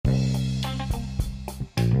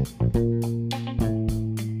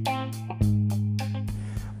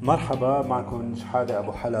مرحبا، معكم شحادة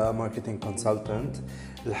أبو حلا ماركتينج كونسلتنت.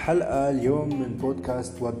 الحلقة اليوم من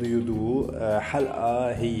بودكاست What Do You Do.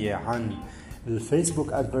 حلقة هي عن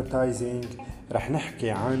الفيسبوك ادفرتايزنج. رح نحكي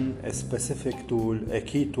عن specific tool,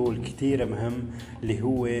 key tool كتير مهم اللي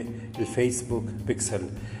هو الفيسبوك بيكسل.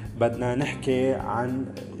 بدنا نحكي عن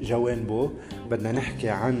جوانبه، بدنا نحكي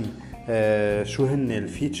عن شو هن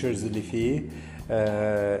الفيتشرز اللي فيه.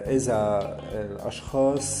 إذا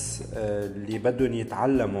الأشخاص اللي بدهم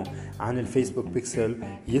يتعلموا عن الفيسبوك بيكسل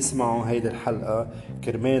يسمعوا هيدي الحلقة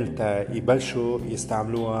كرمال تا يبلشوا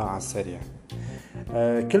يستعملوها على السريع.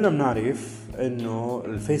 كلنا بنعرف إنه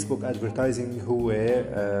الفيسبوك ادفرتايزنج هو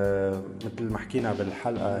مثل ما حكينا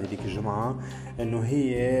بالحلقة هذيك الجمعة إنه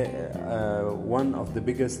هي one of the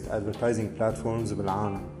biggest advertising platforms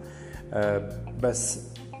بالعالم. بس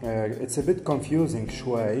it's a bit confusing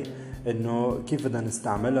شوي انه كيف بدنا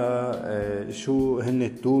نستعملها، شو هن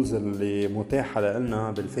التولز اللي متاحه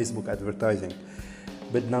لنا بالفيسبوك ادفرتايزنج.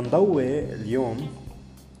 بدنا نضوي اليوم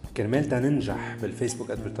كرمال ننجح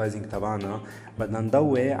بالفيسبوك ادفرتايزنج تبعنا، بدنا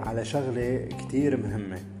نضوي على شغله كتير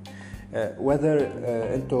مهمه. whether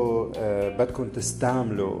انتو بدكم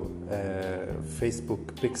تستعملوا فيسبوك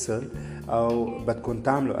بيكسل او بدكم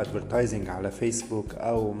تعملوا ادفرتايزنج على فيسبوك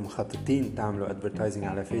او مخططين تعملوا ادفرتايزنج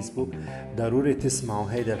على فيسبوك، ضروري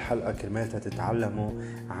تسمعوا هيدا الحلقة كرمال تتعلموا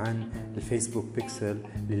عن الفيسبوك بيكسل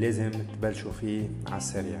اللي لازم تبلشوا فيه على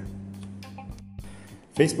السريع.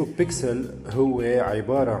 فيسبوك بيكسل هو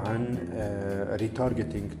عبارة عن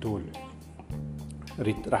ريتارجتينج تول.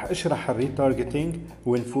 رح اشرح الريتارجتينج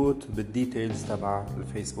ونفوت بالديتيلز تبع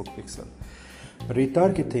الفيسبوك بيكسل.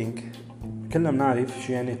 الريتارجتينج كلنا بنعرف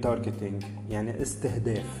شو يعني تارجتينج، يعني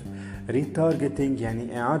استهداف. ريتارجتينج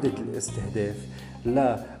يعني اعادة الاستهداف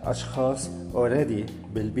لاشخاص اوريدي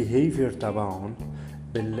بالبيهيفير تبعهم،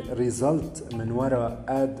 بالريزلت من وراء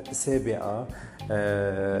اد سابقة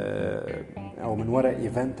او من وراء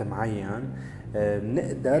ايفنت معين.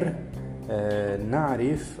 نقدر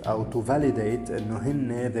نعرف أو to validate إنه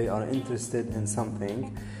هن they are interested in something.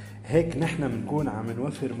 هيك نحن بنكون عم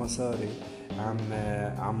نوفر مصاري،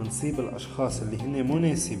 عم نصيب الأشخاص اللي هن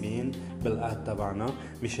مناسبين بالآد تبعنا.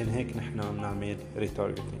 مشان هيك نحن بنعمل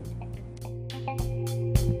retargeting.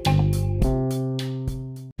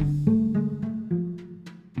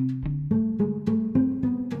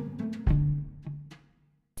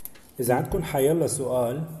 إذا عندكم حيلا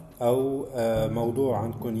سؤال أو موضوع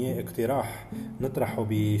عندكم إياه اقتراح نطرحه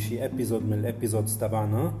بشي ابيزود من الابيزودز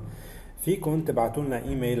تبعنا، فيكم تبعتوا لنا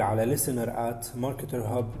ايميل على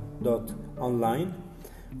listener@marketerhub.online،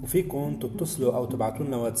 وفيكم تتصلوا أو تبعتوا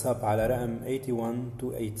لنا واتساب على رقم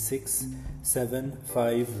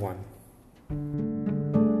 81286751.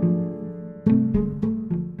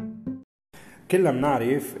 كلنا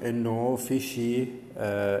بنعرف إنه في شي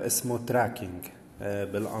اسمه تراكينج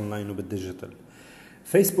بالأونلاين وبالديجيتال.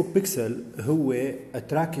 فيسبوك بيكسل هو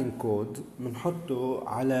تراكينج كود بنحطه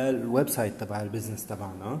على الويب سايت تبع البيزنس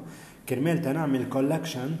تبعنا كرمال تنعمل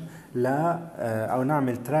كولكشن او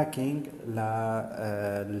نعمل تراكينج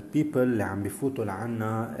للبيبل اللي عم بيفوتوا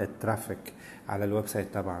لعنا الترافيك على الويب سايت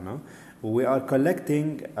تبعنا. we are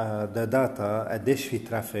collecting the data قديش في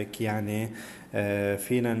ترافيك، يعني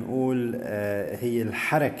فينا نقول هي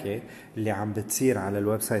الحركة اللي عم بتصير على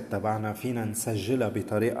الويب سايت تبعنا فينا نسجلها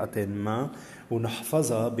بطريقة ما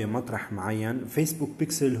ونحفظها بمطرح معين. فيسبوك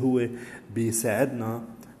بيكسل هو بيساعدنا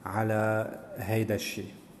على هيدا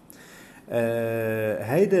الشيء.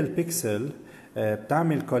 هيدا البيكسل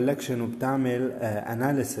بتعمل كولكشن وبتعمل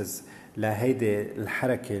اناليسز لهيدا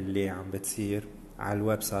الحركة اللي عم بتصير على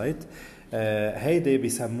الويب سايت. هيدا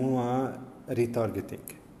بيسموها ريتارجتينج.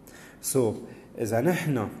 إذا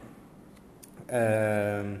نحن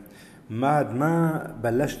ما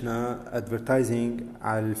بلشنا ادفرتايزنج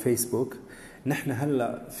على الفيسبوك، نحن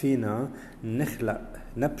هلأ فينا نخلق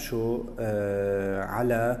نبشو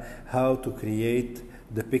على how to create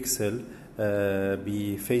the pixel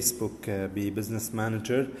بفيسبوك ببزنس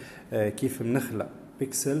مانجر. كيف بنخلق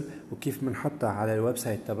بيكسل وكيف بنحطها على الويب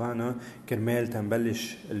سايت تبعنا كرمال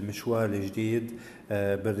تنبلش المشوار الجديد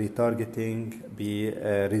بالريتارجتينج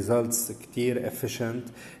بريزلتس كتير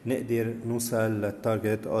efficient، نقدر نوصل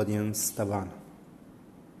للتارجت اودينس تبعنا.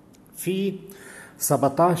 في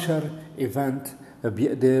 17 ايفنت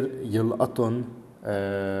بيقدر يلقطن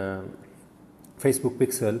فيسبوك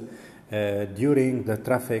بيكسل during the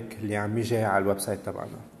traffic اللي عم يجي على الويب سايت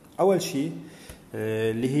تبعنا. اول شيء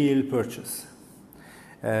اللي هي البيرتشيز.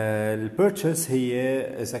 البيرتشيز هي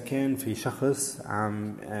اذا كان في شخص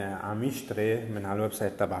عم يشتري من على الويب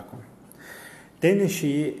سايت تبعكم. تاني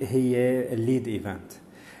شيء هي الليد ايفنت.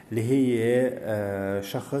 اللي هي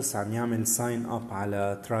شخص عم يعمل ساين اب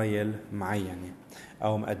على ترايل معينة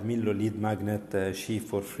او مقدمين له ليد ماجنت شي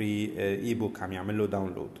فور فري اي بوك عم يعمل له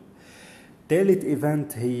داونلود. ثالث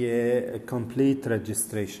ايفنت هي complete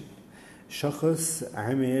registration. شخص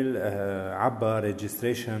عمل عبى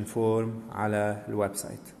registration form على الويب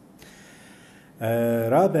سايت.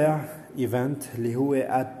 رابع ايفنت اللي هو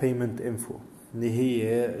add payment info، اللي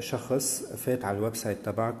هي شخص فات على الويب سايت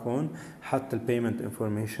تبعكم حط البيمنت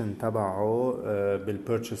انفورميشن تبعه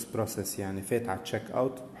بالبيرتشيز بروسيس، يعني فات على التشيك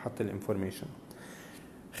اوت وحط الانفورميشن.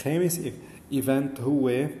 خامس ايفنت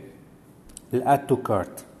هو الاد تو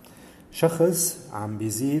كارت، شخص عم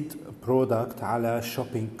بيزيد برودكت على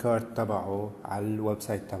الشوبينج كارت تبعه على الويب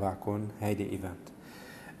سايت تبعكم، هيدي ايفنت.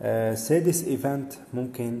 سادس ايفنت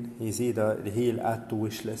ممكن يزيدها اللي هي الاد تو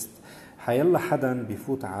ويش ليست، حيلا حدا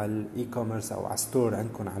بيفوت على الاي كوميرس او على ستور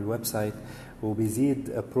عندكم على الويب سايت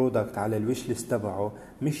وبيزيد برودكت على الويش ليست تبعه،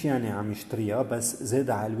 مش يعني عم يشتريها بس زاد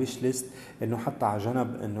على الويش ليست انه حط على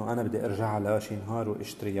جنب انه انا بدي ارجع لها شي نهار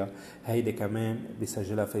واشتريها، هيدي كمان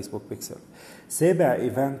بيسجلها فيسبوك بيكسل. سابع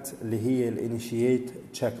ايفنت اللي هي الانيشييت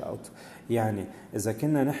تشيك اوت، يعني اذا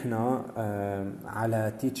كنا نحن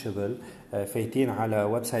على تيتشبل فايتين على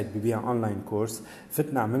ويب سايت ببيع اونلاين كورس،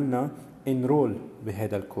 فتنا عملنا انرول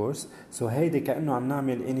بهذا الكورس، سو هيدي كأنه عم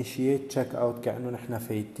نعمل انيشييت تشيك اوت، كأنه نحن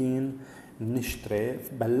فايتين نشتري،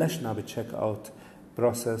 بلشنا بتشيك اوت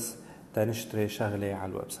بروسس تنشتري شغلة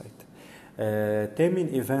على الويب سايت. تامن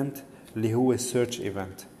ايفنت اللي هو السيرش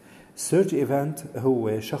ايفنت. السيرش ايفنت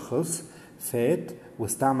هو شخص فات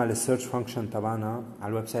واستعمل السيرش فانكشن تبعنا على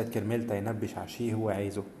الويب سايت كرمال تينبش على شيء هو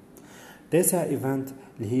عايزه. تاسع ايفنت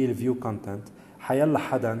اللي هي الفيو كونتنت، حيلا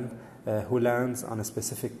حدا who lands on a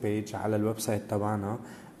specific page على الويب سايت تبعنا،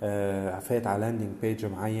 فات على لاندنج بيج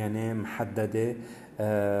معينة محددة،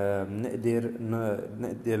 نقدر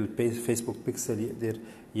الفيسبوك بيكسل يقدر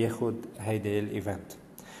ياخد هيدا الايفنت.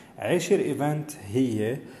 عاشر ايفنت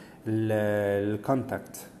هي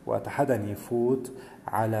الكونتاكت، وقت حدا يفوت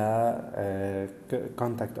على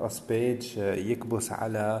كونتاكت اس بيج يكبس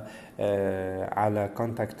على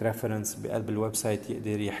كونتاكت ريفرنس بقلب الويب سايت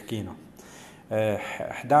يقدر يحكينا.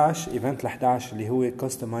 11 ايفنت ال11 اللي هو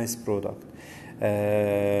كاستمايز برودكت،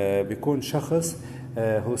 بيكون شخص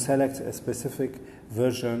who selects a specific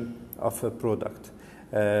version of a product.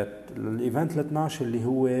 الايفنت ال12 اللي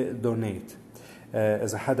هو donate،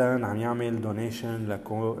 اذا حدا عم يعمل دونيشن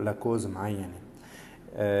لكوز معينه.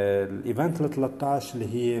 الايفنت ال13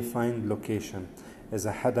 اللي هي find location،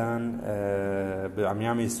 اذا حدا عم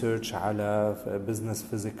يعمل سيرش على بزنس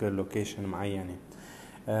فيزيكال لوكيشن معينه.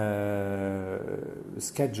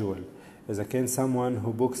 schedule، اذا كان someone who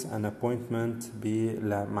books an appointment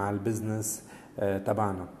مع البزنس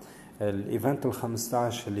تبعنا. الايفنت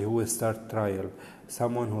ال15 اللي هو start trial،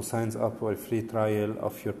 someone who signs up for a free trial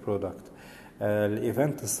of your product.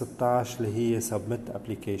 الايفنت ال16 اللي هي submit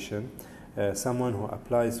application، someone who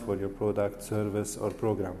applies for your product, service or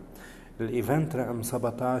program. الايفنت رقم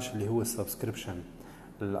 17 اللي هو subscription،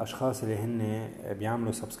 الاشخاص اللي هن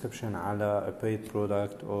بيعملوا subscription على a paid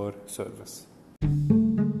product or service.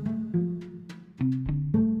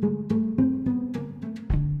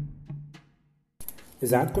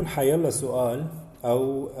 إذا عندكم حيلا سؤال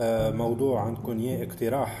أو موضوع عندكم إياه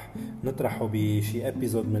اقتراح نطرحه بشي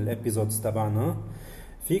ابيزود من الابيزودز تبعنا،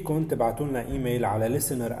 فيكم تبعتوا لنا ايميل على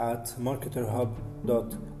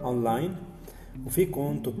listener@marketerhub.online،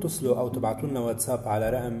 وفيكم تتصلوا أو تبعتوا لنا واتساب على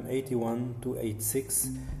رقم 81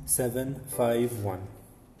 286 751.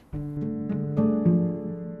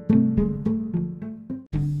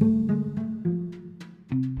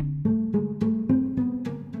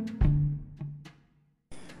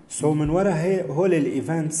 من وراء هول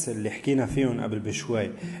الايفنتس اللي حكينا فيهم قبل بشوي،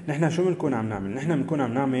 نحن شو بنكون عم نعمل؟ نحن بنكون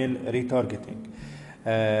عم نعمل ريتارجتنج.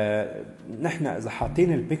 نحن اذا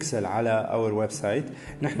حاطين البيكسل على اور ويب سايت،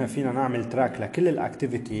 نحن فينا نعمل تراك لكل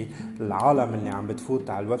الاكتيفيتي، العالم اللي عم بتفوت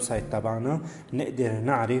على الويب سايت تبعنا، نقدر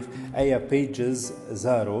نعرف اي بيجز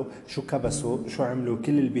زاروا، شو كبسوا، شو عملوا،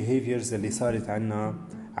 كل البيهيفيرز اللي صارت عنا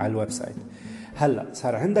على الويب سايت. هلا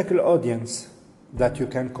صار عندك الاودينس that you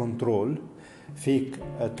can control، فيك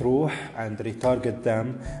تروح and retarget them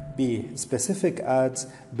ب specific ads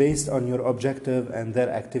based on your objective and their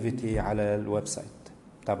activity على الويب سايت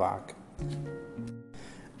تبعك.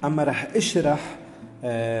 أما رح اشرح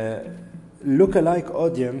lookalike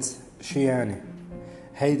audience شو يعني،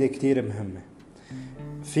 هيدي كتير مهمة.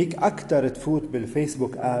 فيك أكتر تفوت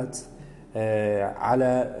بالفيسبوك ads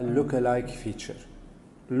على lookalike feature.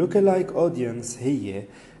 lookalike audience هي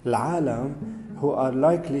العالم who are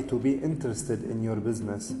likely to be interested in your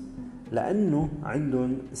business، لأنه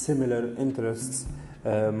عندهم similar interests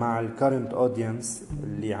مع الكارنت اودينس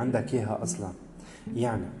اللي عندك اياها اصلا.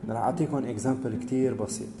 يعني رح اعطيكم اكزامبل كتير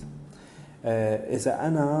بسيط. اذا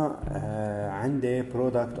انا عندي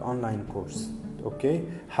برودكت اونلاين كورس، اوكي،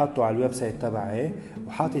 حاطه على الويب سايت تبعي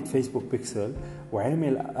وحاطط فيسبوك بيكسل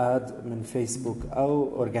وعامل اد من فيسبوك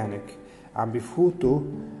او اورجانيك، عم بفوتوا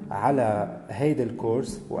على هيدا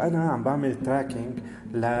الكورس وانا عم بعمل تراكينج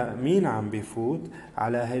لمين عم بيفوت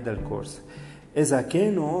على هيدا الكورس. إذا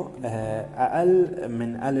كانوا أقل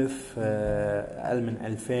من 1000، أقل من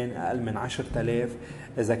 2000، أقل من 10,000،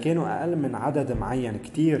 إذا كانوا أقل من عدد معين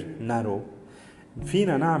كتير نارو،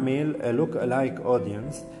 فينا نعمل لوك لايك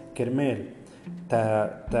اودينس كرمال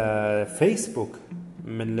تا فيسبوك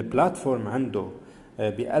من البلاتفورم عنده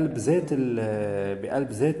بقلب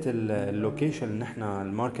ذات اللوكيشن اللي نحن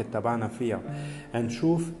الماركت تبعنا فيها،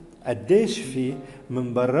 نشوف قديش في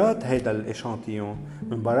من برات هيدا الاشانتيون،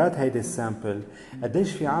 من برات هيدا السامبل،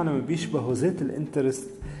 قديش في عالم بيشبهوا ذات الانترست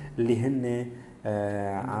اللي هن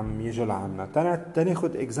عم يجوا لعنا.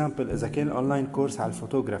 تناخد اكزامبل اذا كان اونلاين كورس على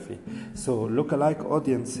الفوتوغرافي، سو لوك لايك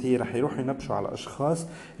اودينس هي رح يروحوا ينبشوا على اشخاص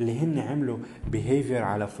اللي هن عملوا بيهيفير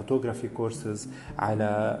على فوتوغرافي كورسز،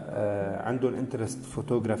 على عندهم انترست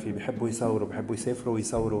فوتوغرافي، بيحبوا يصوروا، بيحبوا يسافروا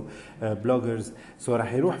ويصوروا، بلوجرز. سو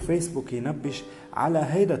رح يروح فيسبوك ينبش على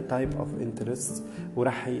هيدا التايب اوف انترست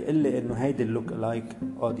ورح يقول لي انه هيدا اللوك لايك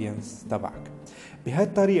اودينس تبعك.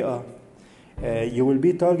 بهالطريقه you will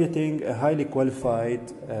be targeting a highly qualified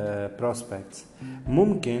prospects.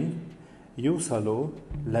 ممكن يوصلوا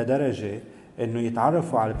لدرجة انه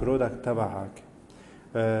يتعرفوا على البرودكت تبعك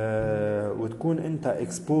وتكون انت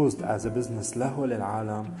exposed as a business لهول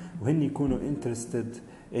العالم، وهن يكونوا interested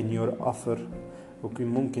in your offer،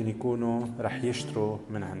 وممكن يكونوا رح يشتروا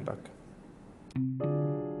من عندك.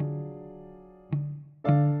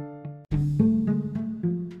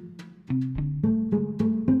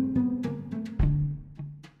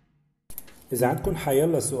 إذا عندكم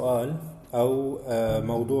حيالله سؤال أو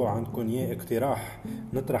موضوع عندكم إياه اقتراح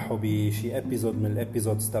نطرحه بشي ابيزود من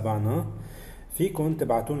الابيزودز تبعنا، فيكم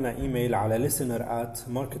تبعتولنا ايميل على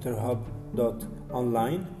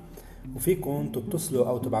listener@marketerhub.online، وفيكم تتصلوا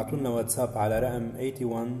أو تبعتولنا واتساب على رقم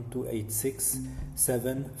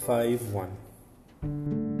 81286751.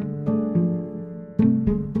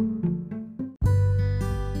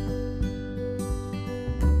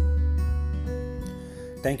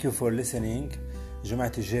 Thank you for listening.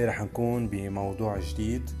 جمعة الجاي رح نكون بموضوع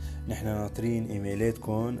جديد. نحن ناطرين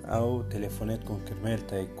ايميلاتكم او تليفوناتكم كرمال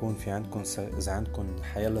يكون في عندكم اذا عندكم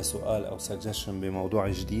حيالله سؤال او suggestion بموضوع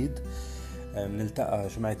جديد. نلتقى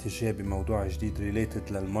جمعة الجاي بموضوع جديد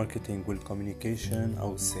related للماركتينج والكوميونيكيشن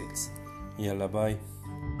او السيلز. يلا باي.